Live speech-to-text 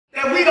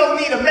that we don't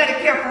need a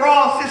Medicare for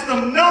all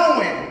system,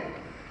 knowing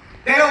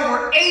that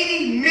over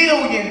 80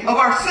 million of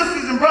our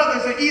sisters and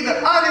brothers are either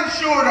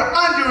uninsured or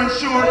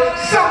underinsured.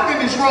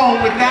 Something is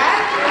wrong with that.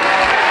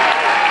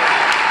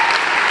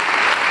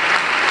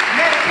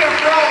 Medicare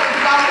for all is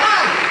about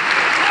life.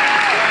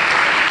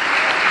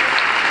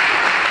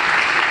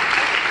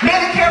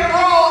 Medicare for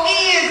all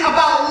is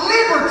about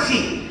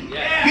liberty.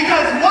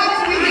 Because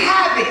once we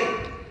have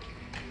it,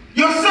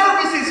 your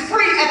service is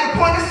free at the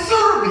point of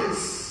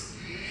service.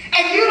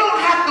 And you don't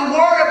have to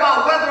worry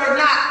about whether or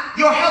not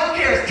your health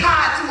care is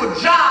tied to a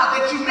job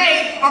that you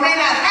may or may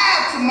not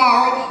have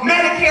tomorrow.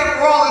 Medicare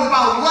for all is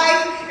about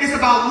life, it's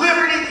about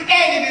liberty,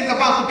 and it is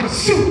about the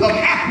pursuit of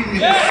happiness.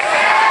 We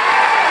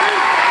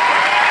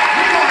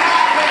don't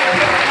have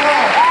Medicare for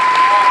all.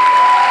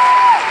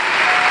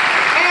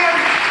 And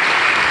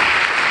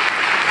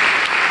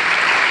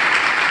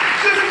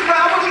sisters,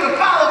 I want you to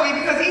follow me,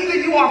 because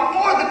either you are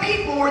for the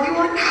people or you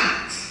are not.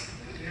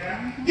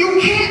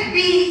 You can't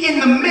be in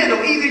the middle.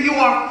 Either you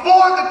are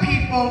for the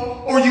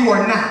people or you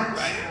are not.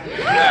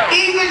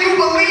 Either you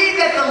believe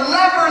that the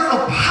levers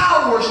of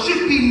power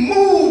should be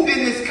moved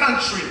in this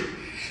country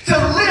to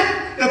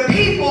lift the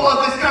people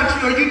of this country,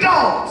 or you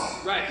don't.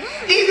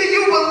 Either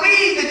you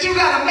believe that you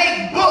got to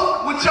make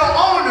book with your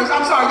owners,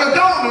 I'm sorry, your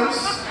donors,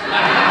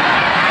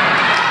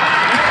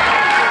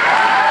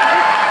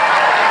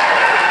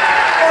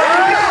 or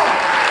you don't.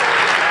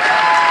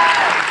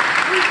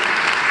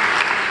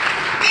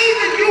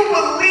 Either you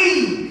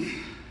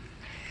believe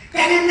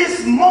that in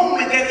this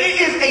moment that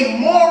it is a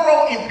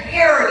moral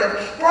imperative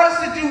for us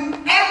to do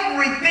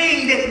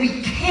everything that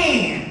we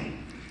can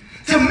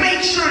to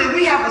make sure that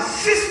we have a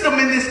system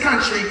in this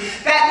country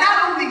that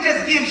not only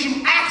just gives you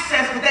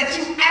access, but that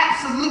you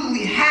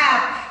absolutely have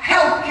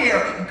health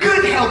care,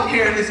 good health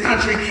care in this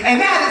country.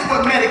 And that is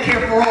what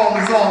Medicare for all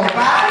is all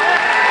about.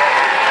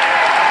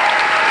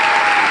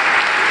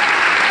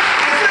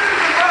 And sisters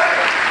and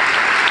brothers,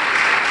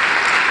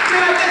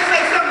 can I just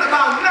say something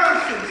about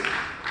nurses?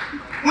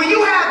 When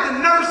you have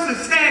the nurses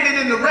standing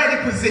in the ready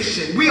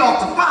position, we ought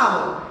to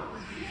follow.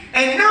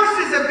 And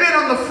nurses have been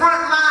on the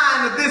front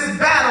line of this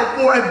battle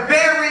for a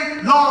very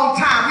long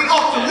time. We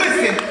ought to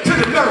listen to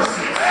the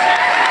nurses.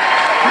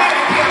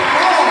 Medicare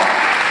for all.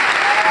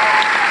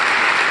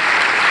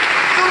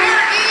 So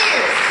there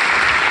is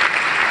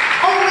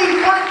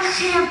only one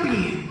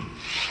champion.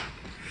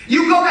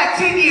 You go back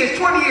 10 years,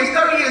 20 years,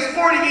 30 years,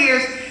 40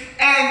 years,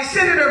 and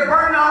Senator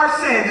Bernard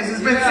Sanders has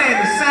been saying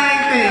the same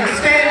thing,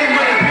 standing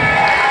with the people.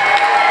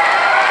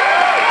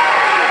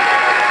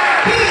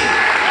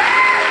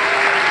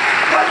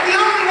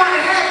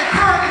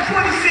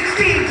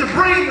 To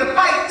bring the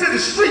fight to the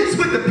streets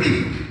with the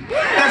people.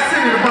 That's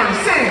Senator Bernie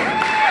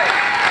Sanders.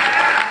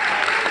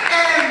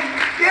 And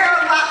there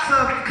are lots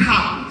of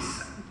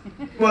copies.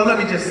 Well, let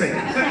me just say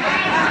this.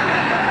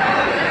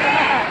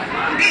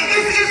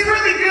 It's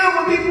really good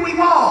when people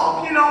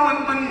evolve. You know,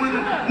 when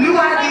new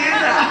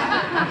ideas.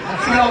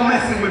 See y'all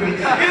messing with me.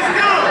 It's good.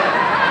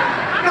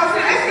 No,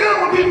 it's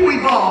good when people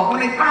evolve. When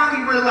they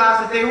finally realize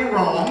that they were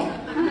wrong.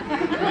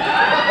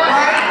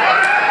 Right?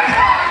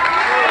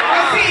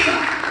 But see,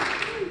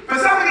 for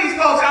some of these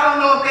folks, I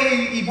don't know if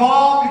they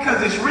evolve because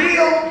it's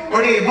real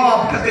or they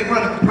evolve because they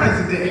run for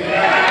president.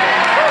 But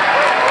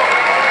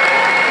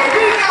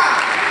we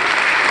got,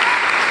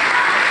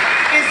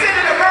 and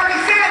Senator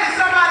Bernie Sanders,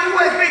 somebody who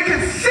has been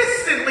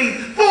consistently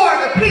for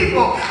the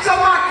people. So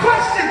my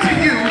question to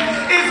you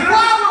is,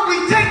 why would we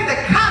take the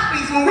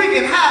copies when we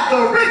can have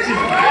the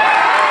original?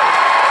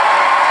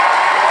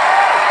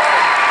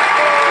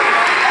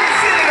 And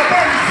Senator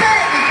Bernie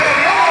Sanders,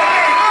 baby, all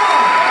day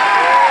long.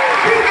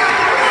 We got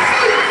the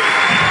receipts.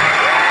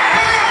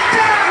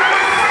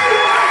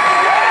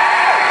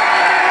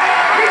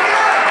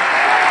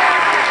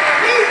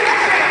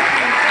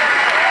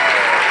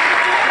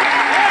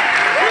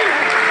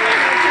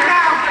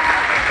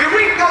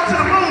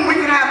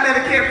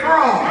 Medicare for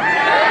all.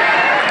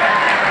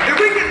 If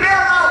we can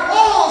bail out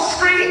Wall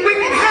Street, we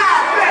can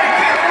have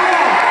Medicare for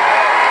all.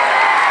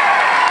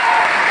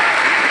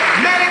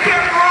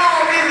 Medicare for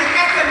all is an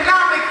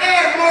economic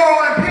and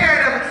moral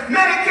imperative.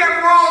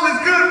 Medicare for all is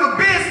good for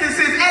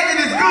businesses and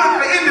it is good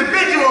for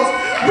individuals.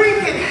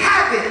 We can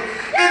have it.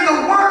 In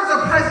the words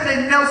of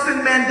President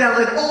Nelson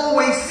Mandela, it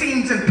always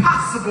seems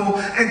impossible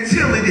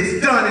until it is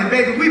done. And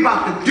baby, we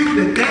about to do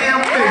the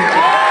damn thing.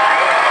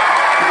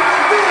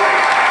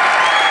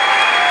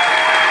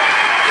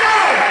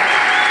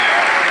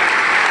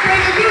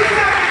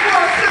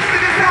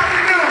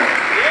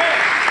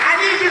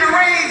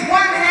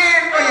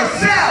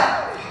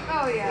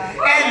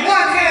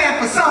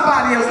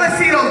 Somebody else. Let's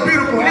see those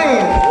beautiful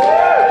hands.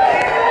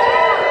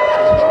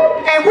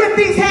 And with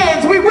these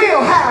hands, we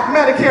will have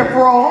Medicare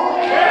for all.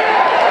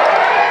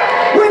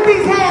 With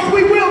these hands,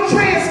 we will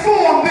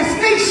transform this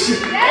nation.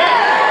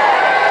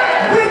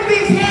 With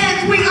these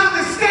hands, we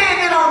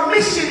understand that our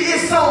mission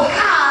is so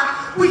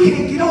high, we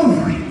can't get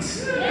over it.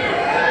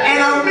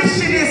 And our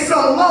mission is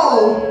so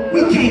low,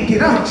 we can't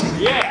get under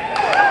it.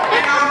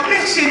 And our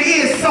mission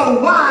is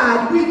so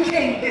wide, we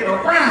can't get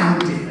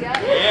around it.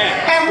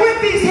 And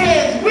with these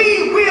hands, we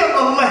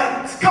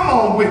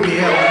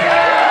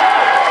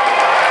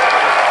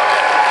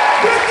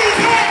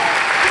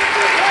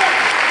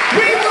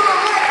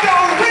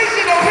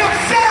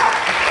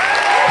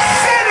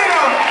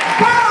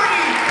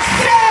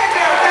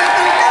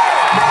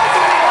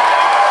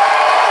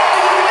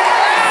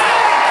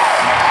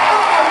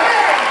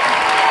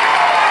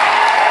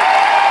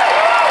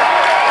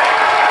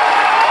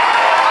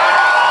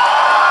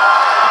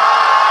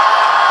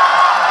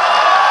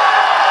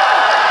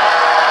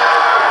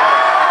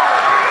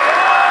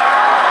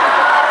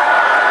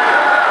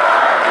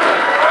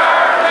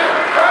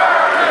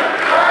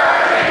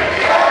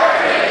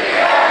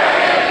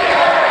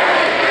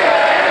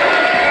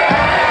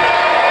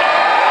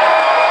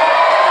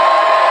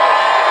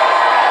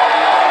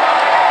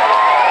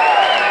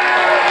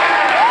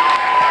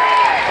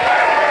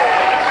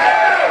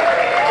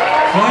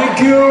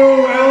Thank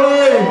you, LA.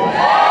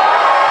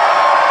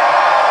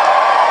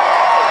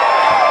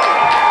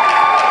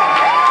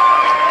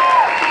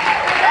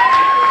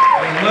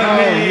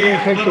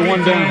 Take the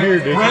one down here,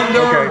 dude. Brenda,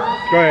 okay,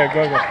 go ahead, go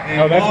ahead.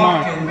 No, that's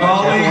Mark mine. And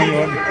Dolly. See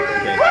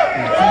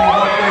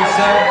what they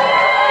said?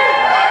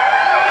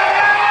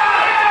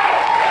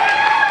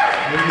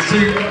 You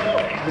see,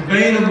 the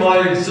bane of my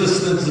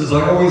existence is I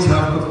always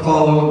have to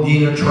follow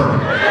Nina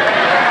Turner.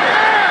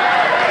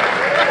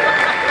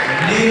 And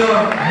Nina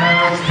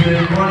has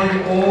been running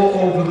all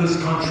over this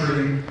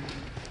country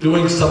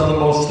doing some of the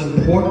most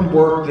important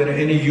work that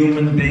any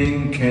human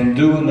being can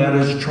do, and that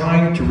is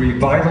trying to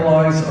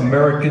revitalize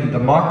American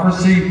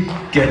democracy,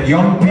 get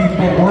young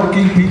people,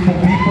 working people,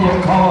 people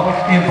of color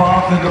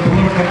involved in the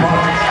political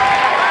process.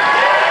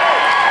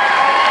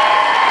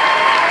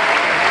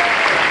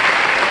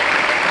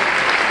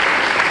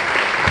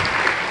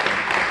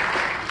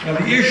 Now,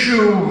 the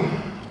issue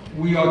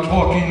we are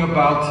talking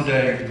about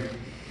today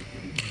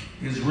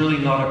is really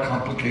not a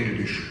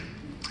complicated issue.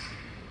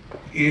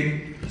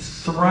 It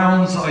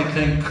surrounds, I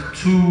think,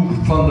 two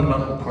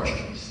fundamental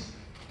questions.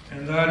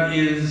 And that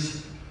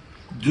is,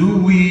 do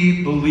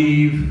we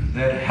believe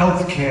that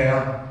health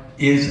care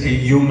is a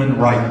human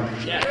right?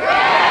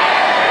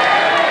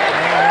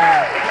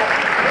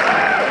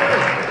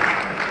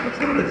 That's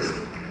what it is.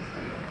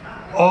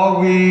 Are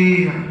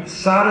we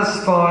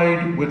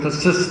satisfied with a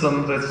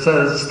system that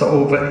says to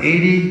over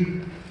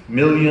 80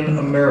 million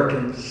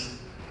Americans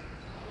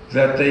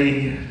that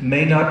they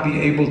may not be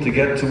able to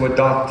get to a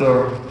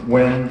doctor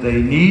when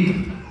they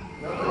need?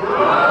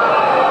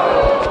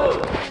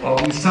 Are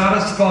we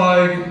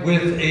satisfied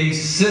with a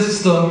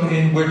system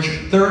in which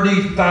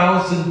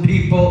 30,000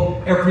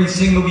 people every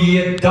single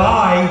year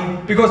die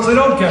because they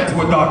don't get to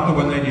a doctor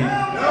when they need?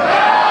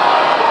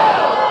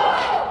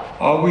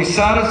 Are we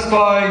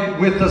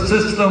satisfied with a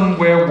system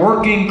where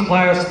working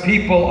class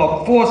people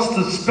are forced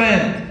to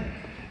spend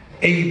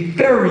a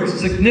very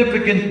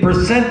significant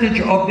percentage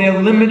of their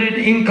limited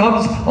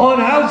incomes on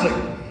housing?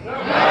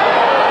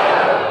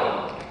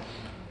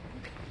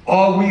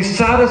 Are we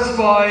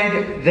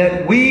satisfied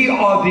that we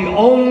are the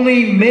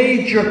only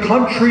major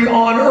country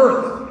on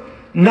earth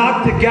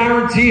not to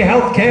guarantee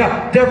health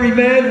care to every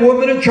man,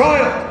 woman, and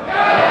child?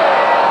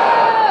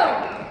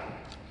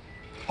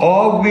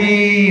 Are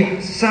we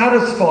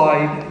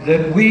satisfied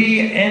that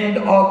we end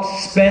up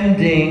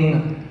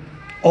spending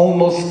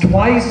almost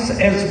twice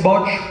as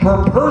much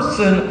per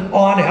person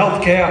on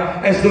health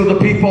care as do the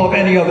people of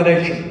any other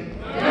nation?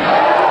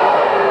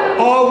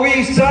 Are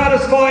we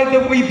satisfied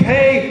that we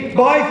pay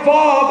by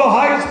far the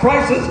highest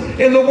prices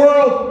in the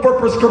world for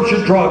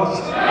prescription drugs?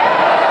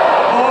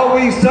 Are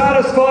we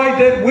satisfied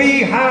that we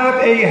have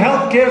a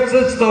healthcare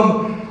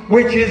system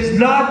which is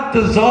not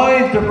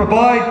designed to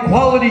provide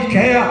quality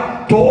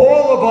care to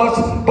all of us,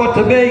 but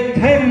to make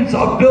tens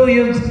of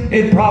billions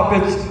in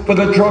profits for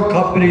the drug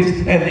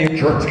companies and the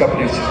insurance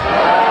companies?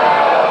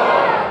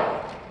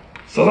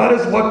 So that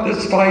is what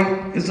this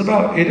fight is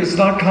about. It is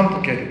not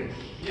complicated.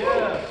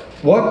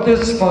 What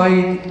this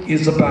fight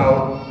is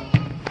about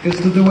is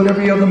to do what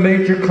every other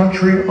major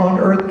country on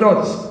earth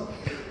does.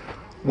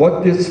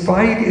 What this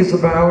fight is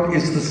about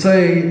is to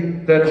say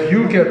that if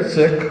you get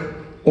sick,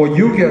 or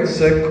you get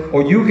sick,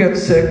 or you get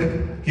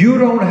sick, you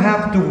don't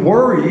have to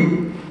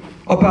worry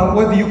about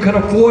whether you can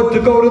afford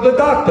to go to the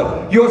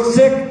doctor. You're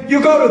sick,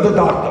 you go to the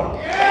doctor.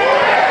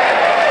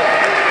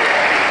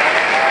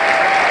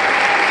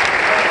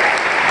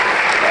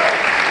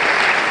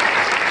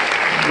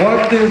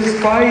 What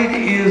this fight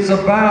is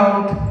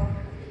about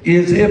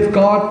is, if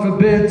God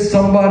forbid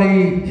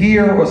somebody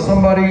here or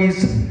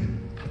somebody's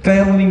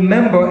family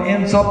member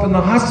ends up in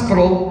the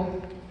hospital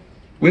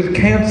with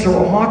cancer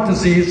or heart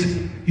disease,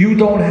 you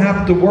don't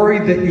have to worry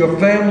that your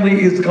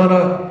family is going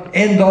to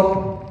end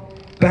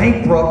up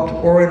bankrupt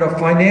or in a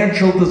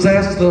financial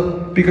disaster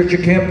because you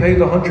can't pay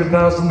the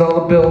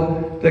 $100,000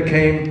 bill that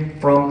came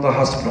from the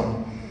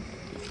hospital.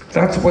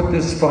 That's what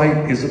this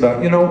fight is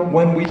about. You know,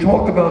 when we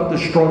talk about the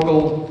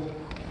struggle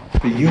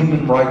for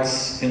human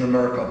rights in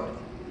America,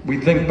 we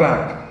think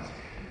back,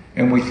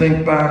 and we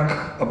think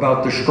back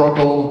about the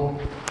struggle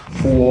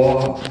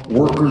for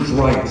workers'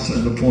 rights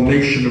and the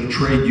formation of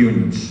trade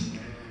unions,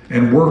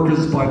 and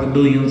workers by the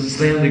millions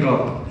standing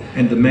up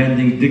and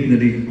demanding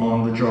dignity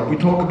on the job. We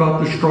talk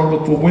about the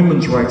struggle for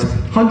women's rights.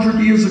 100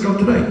 years ago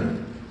today,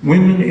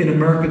 women in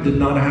America did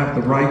not have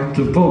the right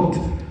to vote.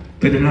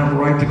 They didn't have the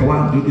right to go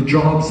out and do the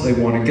jobs they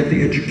wanted, get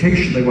the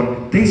education they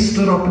wanted. They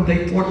stood up and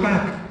they fought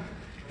back.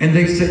 And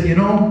they said, you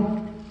know,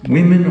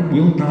 women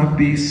will not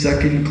be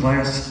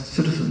second-class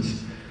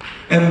citizens.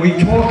 And we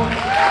talk...